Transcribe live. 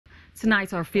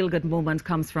Tonight, our feel-good moment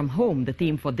comes from home. The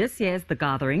theme for this year's The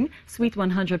Gathering, Sweet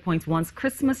 100.1's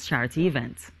Christmas charity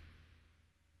event.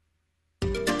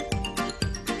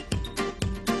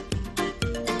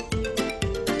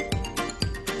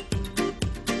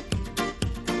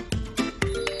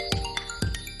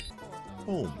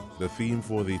 Home, the theme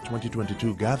for the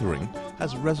 2022 gathering,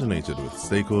 has resonated with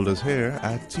stakeholders here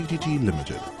at TTT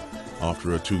Limited.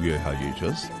 After a 2-year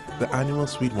hiatus, the annual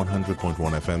Sweet 100.1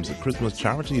 FM's Christmas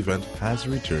charity event has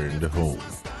returned home.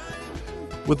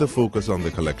 With the focus on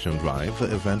the collection drive,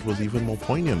 the event was even more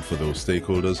poignant for those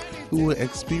stakeholders who were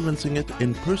experiencing it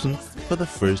in person for the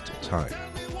first time.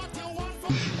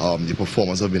 The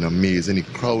performance have been amazing, the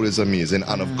crowd is amazing,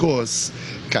 and of course,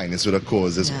 kindness with a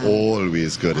cause is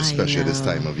always good, especially this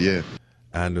time of year.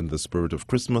 And in the spirit of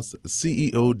Christmas,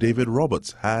 CEO David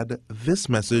Roberts had this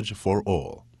message for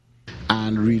all.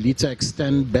 And really to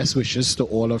extend best wishes to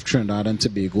all of Trinidad and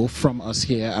Tobago from us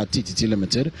here at TTT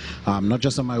Limited, not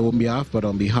just on my own behalf, but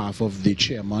on behalf of the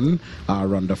chairman,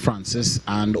 Rhonda Francis,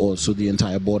 and also the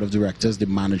entire board of directors, the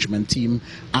management team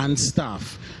and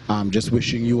staff. Just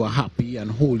wishing you a happy and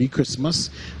holy Christmas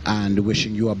and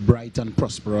wishing you a bright and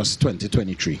prosperous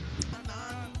 2023.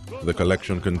 The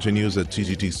collection continues at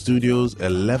TTT Studios,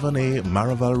 11A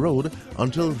Maraval Road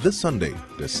until this Sunday,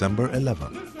 December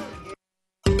 11th.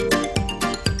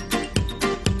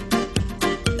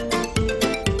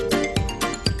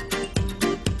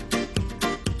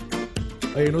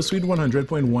 You know, Sweet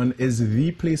 100.1 is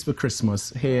the place for Christmas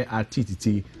here at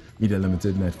TTT Media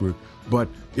Limited Network. But,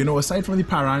 you know, aside from the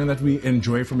parang that we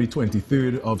enjoy from the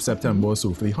 23rd of September or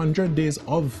so, for the 100 days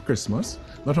of Christmas,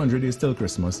 not 100 days till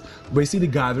Christmas, but you see, the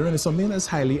gathering is something that's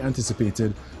highly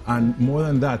anticipated. And more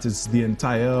than that, it's the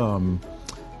entire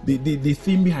the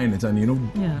theme behind it, and you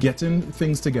know, getting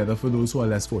things together for those who are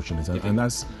less fortunate, and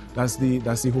that's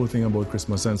the whole thing about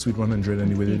Christmas and Sweet 100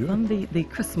 and the way they do it. Even the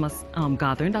Christmas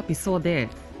gathering that we saw there,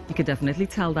 you could definitely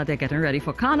tell that they're getting ready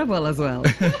for Carnival as well.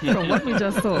 From what we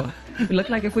just saw, it looked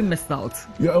like if we missed out.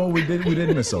 Yeah, oh, we did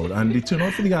miss out, and the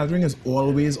turnout for the gathering is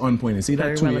always on point. You see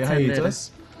that 2-year hiatus,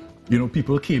 you know,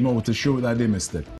 people came out to show that they missed it.